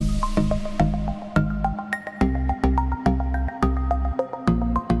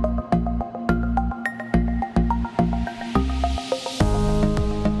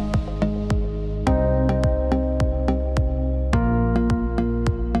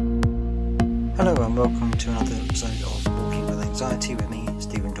Hello and welcome to another episode of Walking with Anxiety with me,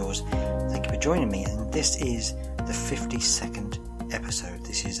 Stephen Dawes. Thank you for joining me, and this is the 52nd episode.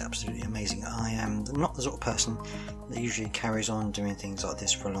 This is absolutely amazing. I am not the sort of person that usually carries on doing things like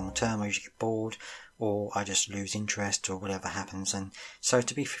this for a long term. I usually get bored or I just lose interest or whatever happens, and so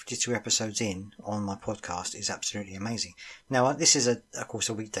to be 52 episodes in on my podcast is absolutely amazing. Now this is of course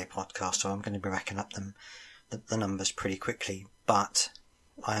a weekday podcast, so I'm going to be racking up the numbers pretty quickly, but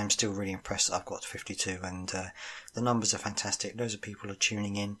I am still really impressed that I've got to 52, and the numbers are fantastic. Loads of people are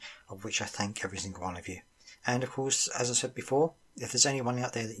tuning in, of which I thank every single one of you. And of course, as I said before, if there's anyone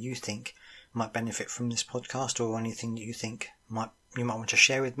out there that you think might benefit from this podcast, or anything that you think you might want to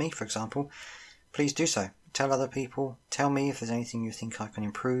share with me, for example, please do so. Tell other people. Tell me if there's anything you think I can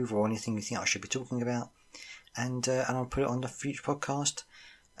improve, or anything you think I should be talking about, and I'll put it on the future podcast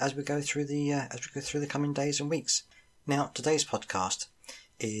as we go through the coming days and weeks. Now, today's podcast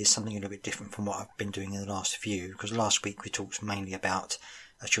is something a little bit different from what I've been doing in the last few, because last week we talked mainly about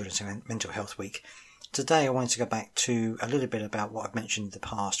Children's Mental Health Week. Today I wanted to go back to a little bit about what I've mentioned in the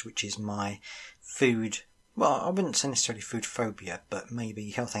past, which is my food, well, I wouldn't say necessarily food phobia, but maybe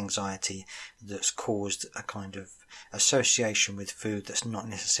health anxiety that's caused a kind of association with food that's not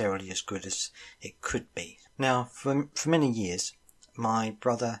necessarily as good as it could be. Now, for many years, my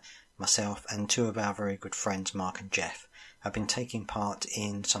brother, myself and two of our very good friends, Mark and Jeff, have been taking part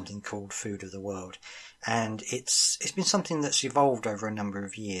in something called Food of the World, and it's been something that's evolved over a number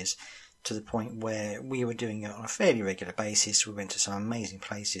of years to the point where we were doing it on a fairly regular basis. We went to some amazing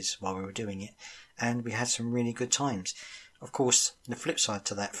places while we were doing it, and we had some really good times. Of course, the flip side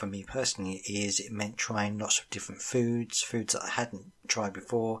to that for me personally is it meant trying lots of different foods that I hadn't tried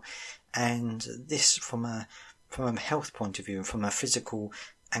before, and this from a health point of view and from a physical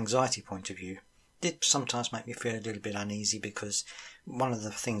anxiety point of view did sometimes make me feel a little bit uneasy, because one of the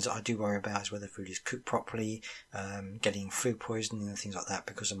things that I do worry about is whether food is cooked properly, getting food poisoning and things like that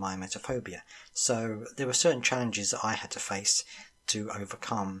because of my emetophobia. So there were certain challenges that I had to face to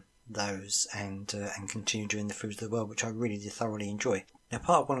overcome those and continue doing the Food of the World, which I really did thoroughly enjoy. Now,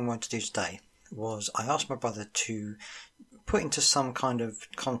 part of what I wanted to do today was I asked my brother to put into some kind of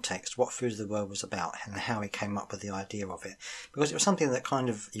context what Food of the World was about and how he came up with the idea of it, because it was something that kind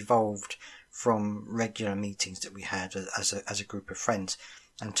of evolved from regular meetings that we had as a group of friends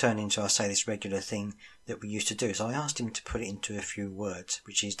and turned into, I say, this regular thing that we used to do. So I asked him to put it into a few words,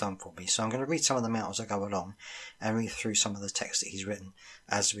 which he's done for me. So I'm going to read some of them out as I go along and read through some of the text that he's written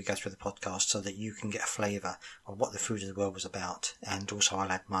as we go through the podcast, so that you can get a flavour of what the Food of the World was about, and also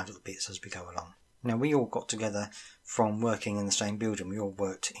I'll add my little bits as we go along. Now, we all got together from working in the same building. We all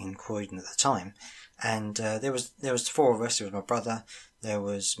worked in Croydon at the time, and there was four of us. There was my brother, there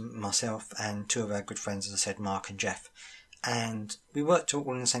was myself, and two of our good friends, as I said, Mark and Jeff. And we worked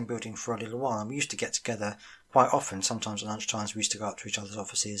all in the same building for a little while, and we used to get together quite often. Sometimes at lunchtimes we used to go up to each other's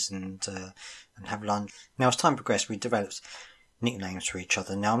offices and have lunch. Now, as time progressed, we developed nicknames for each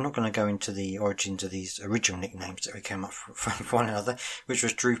other. Now, I'm not going to go into the origins of these original nicknames that we came up for one another, which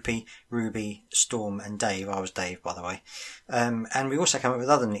was Droopy, Ruby, Storm and Dave. I was Dave, by the way. And we also came up with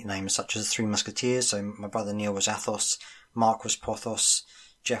other nicknames, such as the Three Musketeers. So my brother Neil was Athos, Mark was Porthos,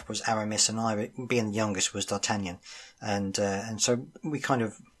 Jeff was Aramis, and I, being the youngest, was D'Artagnan. And so we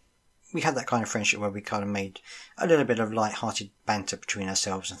had that kind of friendship where we kind of made a little bit of light-hearted banter between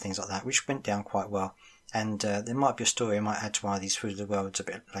ourselves and things like that, which went down quite well. And there might be a story I might add to one of these Food of the Worlds a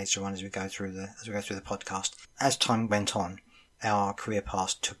bit later on as we go through the podcast. As time went on, our career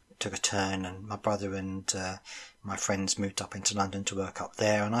paths took a turn, and my brother and my friends moved up into London to work up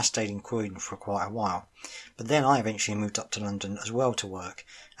there, and I stayed in Croydon for quite a while. But then I eventually moved up to London as well to work,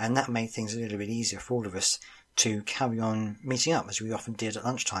 and that made things a little bit easier for all of us to carry on meeting up, as we often did at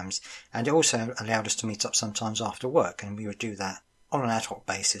lunchtimes. And it also allowed us to meet up sometimes after work, and we would do that on an ad hoc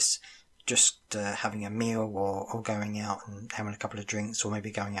basis, just having a meal or going out and having a couple of drinks, or maybe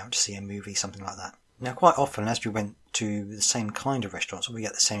going out to see a movie, something like that. Now, quite often, as we went to the same kind of restaurants, or we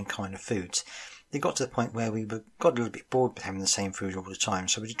get the same kind of foods, it got to the point where we got a little bit bored with having the same food all the time.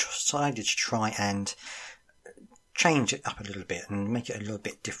 So we decided to try and change it up a little bit and make it a little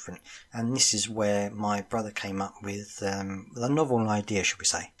bit different. And this is where my brother came up with a novel idea, should we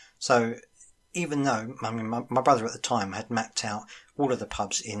say. So even though, my brother at the time had mapped out all of the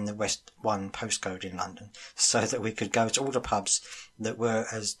pubs in the West 1 postcode in London, so that we could go to all the pubs that were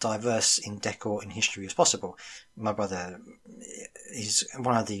as diverse in decor and history as possible. My brother is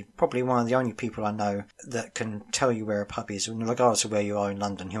probably one of the only people I know that can tell you where a pub is, and regardless of where you are in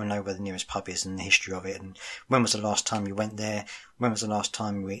London, he'll know where the nearest pub is and the history of it, and when was the last time you went there, when was the last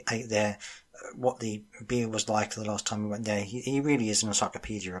time we ate there, what the beer was like the last time we went there. He really is an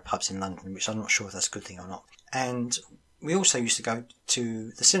encyclopedia of pubs in London, which I'm not sure if that's a good thing or not. And we also used to go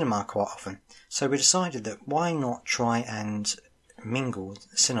to the cinema quite often. So we decided that why not try and mingle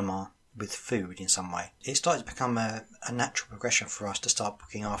cinema with food in some way. It started to become a natural progression for us to start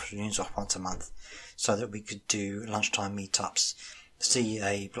booking afternoons off once a month so that we could do lunchtime meetups, see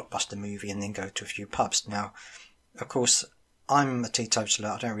a blockbuster movie and then go to a few pubs. Now, of course, I'm a teetotaler.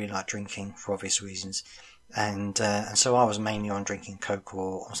 I don't really like drinking for obvious reasons. And so I was mainly on drinking Coke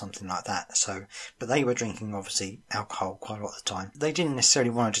or something like that. So, but they were drinking obviously alcohol quite a lot of the time. They didn't necessarily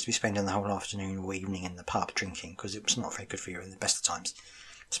want to just be spending the whole afternoon or evening in the pub drinking because it was not very good for you in the best of times,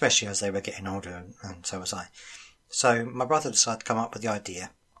 especially as they were getting older, and so was I. So my brother decided to come up with the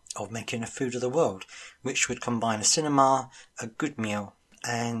idea of making a food of the world, which would combine a cinema, a good meal,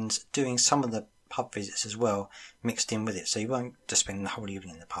 and doing some of the pub visits as well mixed in with it. So you won't just spend the whole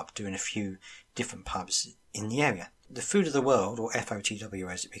evening in the pub, doing a few different pubs in the area. The food of the world, or FOTW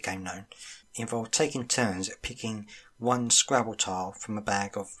as it became known, involved taking turns at picking one Scrabble tile from a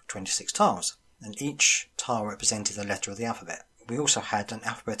bag of 26 tiles, and each tile represented a letter of the alphabet. We also had an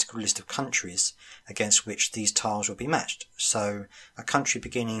alphabetical list of countries against which these tiles would be matched. So a country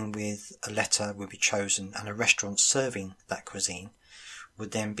beginning with a letter would be chosen, and a restaurant serving that cuisine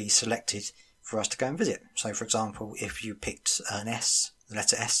would then be selected for us to go and visit. So for example, if you picked an S, the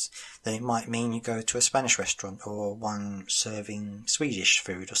letter S, then it might mean you go to a Spanish restaurant or one serving Swedish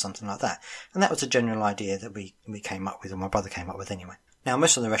food or something like that. And that was the general idea that we came up with, or my brother came up with anyway. Now,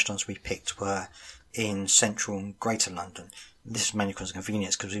 most of the restaurants we picked were in central and greater London. This was mainly because of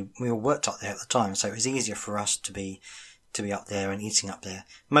convenience, because we all worked up there at the time, so it was easier for us to be up there and eating up there.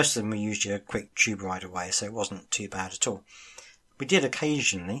 Most of them were usually a quick tube ride away, so it wasn't too bad at all. We did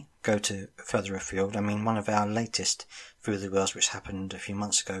occasionally go to further afield. I mean, one of our latest Food of the Worlds, which happened a few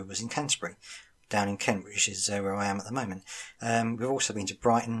months ago, was in Canterbury, down in Kent, which is where I am at the moment. We've also been to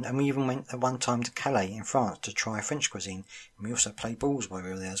Brighton, and we even went at one time to Calais in France to try French cuisine. And we also played balls while we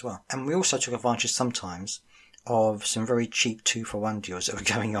were there as well. And we also took advantage sometimes of some very cheap 2-for-1 deals that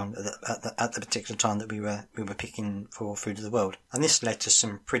were going on at the particular time that we were picking for Food of the World. And this led to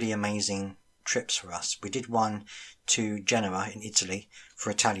some pretty amazing trips for us. We did one to Genoa in Italy for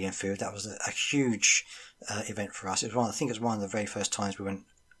Italian food. That was a huge event for us. I think it was one of the very first times we went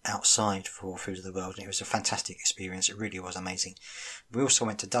outside for Food of the World, and it was a fantastic experience. It really was amazing. We also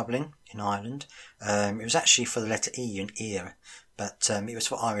went to Dublin in Ireland. It was actually for the letter E in ear, but it was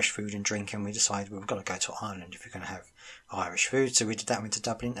for Irish food and drink, and we decided we've got to go to Ireland if we're going to have Irish food. So we did that. Went to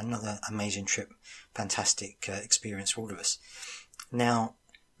Dublin. Another amazing trip. Fantastic experience for all of us. Now,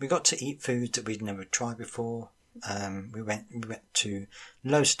 we got to eat food that we'd never tried before. We went to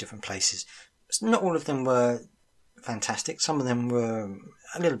loads of different places. Not all of them were fantastic. Some of them were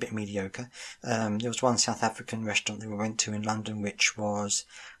a little bit mediocre. There was one South African restaurant that we went to in London, which was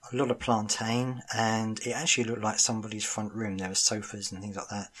a lot of plantain, and it actually looked like somebody's front room. There were sofas and things like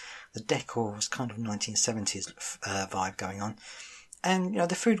that. The decor was kind of 1970s vibe going on. And,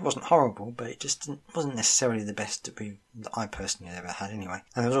 the food wasn't horrible, but it just wasn't necessarily the best that I personally ever had anyway.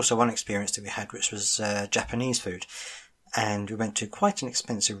 And there was also one experience that we had, which was Japanese food. And we went to quite an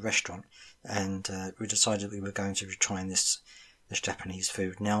expensive restaurant, and we decided we were going to be trying this Japanese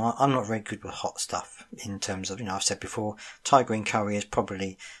food. Now, I'm not very good with hot stuff in terms of, I've said before, Thai green curry is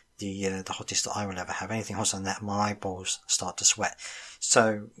probably the hottest that I will ever have. Anything hotter than that, my eyeballs start to sweat.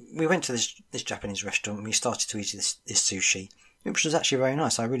 So we went to this Japanese restaurant, and we started to eat this sushi, which was actually very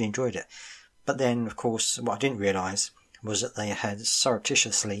nice. I really enjoyed it. But then, of course, what I didn't realise was that they had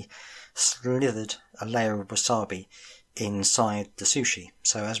surreptitiously slithered a layer of wasabi inside the sushi.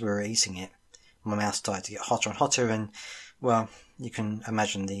 So as we were eating it, my mouth started to get hotter and hotter, and, well, you can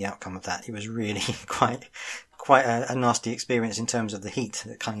imagine the outcome of that. It was really quite a nasty experience in terms of the heat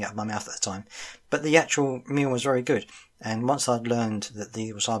coming out of my mouth at the time. But the actual meal was very good. And once I'd learned that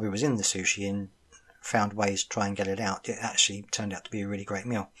the wasabi was in the sushi and found ways to try and get it out, it actually turned out to be a really great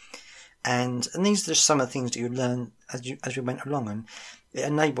meal. And these are just some of the things that you learn as we went along, and it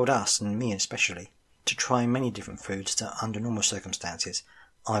enabled us, and me especially, to try many different foods that under normal circumstances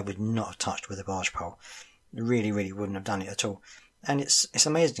I would not have touched with a barge pole. Really, really wouldn't have done it at all. And it's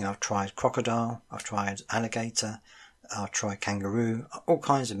amazing. I've tried crocodile, I've tried alligator, I've tried kangaroo, all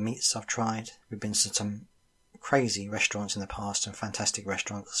kinds of meats I've tried. We've been to some crazy restaurants in the past, and fantastic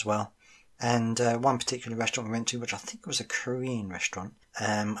restaurants as well. And one particular restaurant we went to, which I think was a Korean restaurant,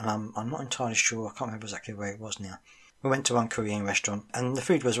 and I'm not entirely sure, I can't remember exactly where it was now. We went to one Korean restaurant, and the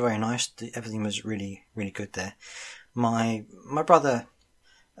food was very nice. Everything was really, really good there. My brother,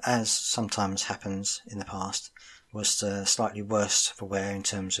 as sometimes happens in the past, was slightly worse for wear in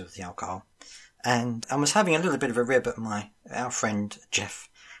terms of the alcohol. And I was having a little bit of a rib at our friend Jeff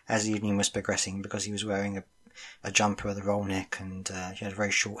as the evening was progressing, because he was wearing a jumper with a roll neck, and he had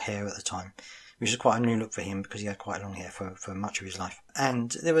very short hair at the time, which was quite a new look for him because he had quite long hair for much of his life.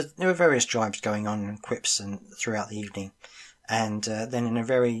 And there were various jibes going on and quips and throughout the evening. And then in a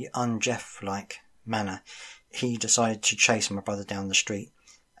very un-Jeff-like manner, he decided to chase my brother down the street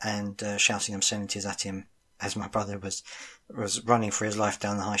and shouting obscenities at him as my brother was running for his life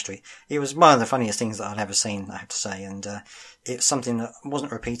down the high street. It was one of the funniest things that I'd ever seen, I have to say, and it's something that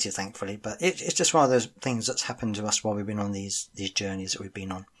wasn't repeated, thankfully, but it's just one of those things that's happened to us while we've been on these journeys that we've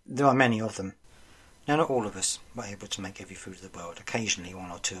been on. There are many of them. Now, not all of us were able to make every food of the world. Occasionally,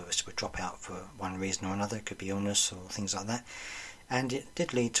 one or two of us would drop out for one reason or another. It could be illness or things like that. And it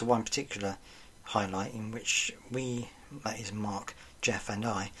did lead to one particular highlight in which we, that is Mark, Jeff and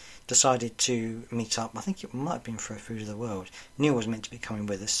I, decided to meet up. I think it might have been for a food of the world. Neil was meant to be coming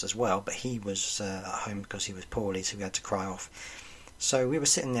with us as well, but he was at home because he was poorly, so we had to cry off. So we were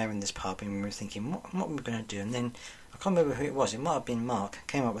sitting there in this pub and we were thinking, what were we going to do? And then, I can't remember who it was, it might have been Mark,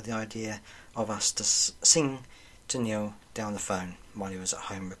 came up with the idea of us to sing to Neil down the phone while he was at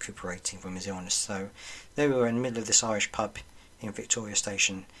home recuperating from his illness. So there we were in the middle of this Irish pub in Victoria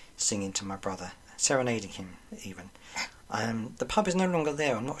Station, singing to my brother, serenading him even. The pub is no longer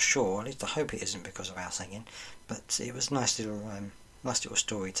there, I'm not sure, at least I hope it isn't because of our singing, but it was a nice little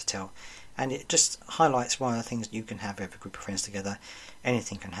story to tell, and it just highlights one of the things you can have with a group of friends together.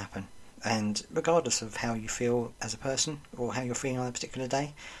 Anything can happen, and regardless of how you feel as a person or how you're feeling on a particular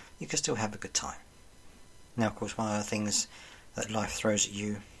day, you can still have a good time. Now, of course, one of the things that life throws at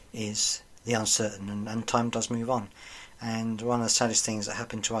you is the uncertain, and time does move on. And one of the saddest things that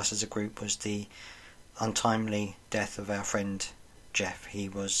happened to us as a group was the untimely death of our friend Jeff. He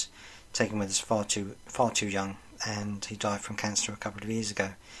was taken with us far too young, and he died from cancer a couple of years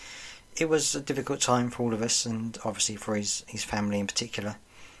ago. It was a difficult time for all of us, and obviously for his family in particular.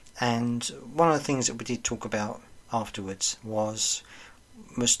 And one of the things that we did talk about afterwards was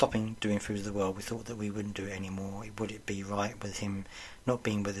stopping doing Food of the World. We thought that we wouldn't do it anymore. Would it be right with him not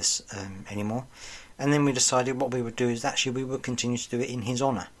being with us anymore? And then we decided what we would do is actually we would continue to do it in his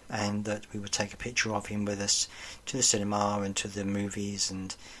honour, and that we would take a picture of him with us to the cinema and to the movies,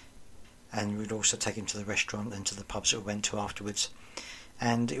 and we'd also take him to the restaurant and to the pubs that we went to afterwards.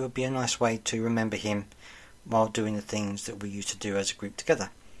 And it would be a nice way to remember him while doing the things that we used to do as a group together.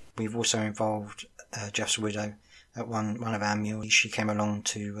 We've also involved Jeff's widow at one of our meals. She came along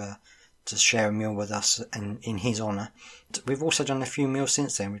to share a meal with us and in his honour. We've also done a few meals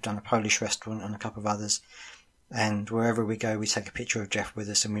since then. We've done a Polish restaurant and a couple of others, and wherever we go we take a picture of Jeff with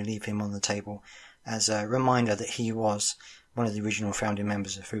us and we leave him on the table as a reminder that he was one of the original founding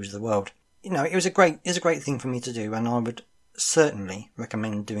members of Foods of the World. You know, it was a great thing for me to do, and I would certainly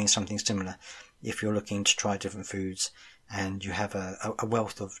recommend doing something similar if you're looking to try different foods and you have a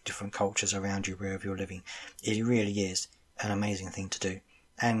wealth of different cultures around you wherever you're living. It really is an amazing thing to do.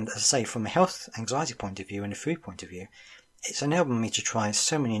 And as I say, from a health anxiety point of view and a food point of view, it's enabled me to try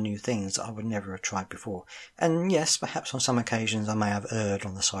so many new things that I would never have tried before. And yes, perhaps on some occasions I may have erred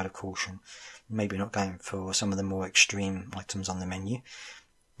on the side of caution, maybe not going for some of the more extreme items on the menu,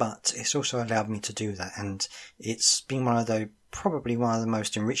 but it's also allowed me to do that, and it's been probably one of the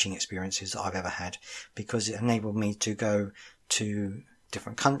most enriching experiences that I've ever had, because it enabled me to go to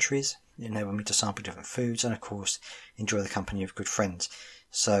different countries, it enabled me to sample different foods, and of course enjoy the company of good friends.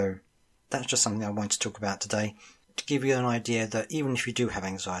 So that's just something I wanted to talk about today, to give you an idea that even if you do have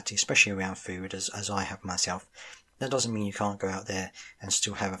anxiety, especially around food, as I have myself, that doesn't mean you can't go out there and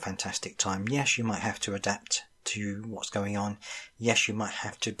still have a fantastic time. Yes, you might have to adapt to what's going on. Yes, you might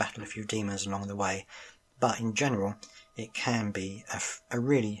have to battle a few demons along the way, but in general, it can be a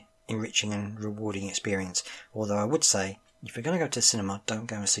really enriching and rewarding experience. Although I would say, if you're going to go to the cinema, don't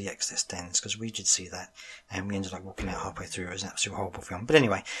go and see Excess Dens, because we did see that, and we ended up walking out halfway through. It was an absolute horrible film. But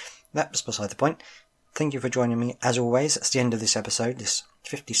anyway, that's beside the point. Thank you for joining me, as always. That's the end of this episode, this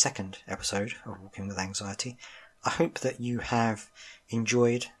 52nd episode of Walking with Anxiety. I hope that you have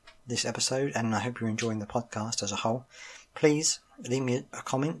enjoyed this episode, and I hope you're enjoying the podcast as a whole. Please leave me a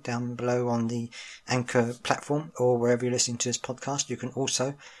comment down below on the Anchor platform, or wherever you're listening to this podcast. You can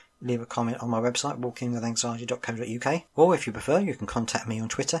also leave a comment on my website, walkingwithanxiety.co.uk, or if you prefer, you can contact me on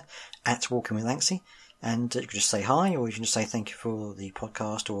Twitter at walkingwithanxy, and you can just say hi, or you can just say thank you for the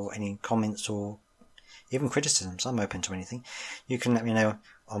podcast, or any comments or even criticisms. I'm open to anything. You can let me know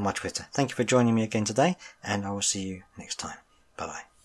on my Twitter. Thank you for joining me again today, and I will see you next time. Bye bye.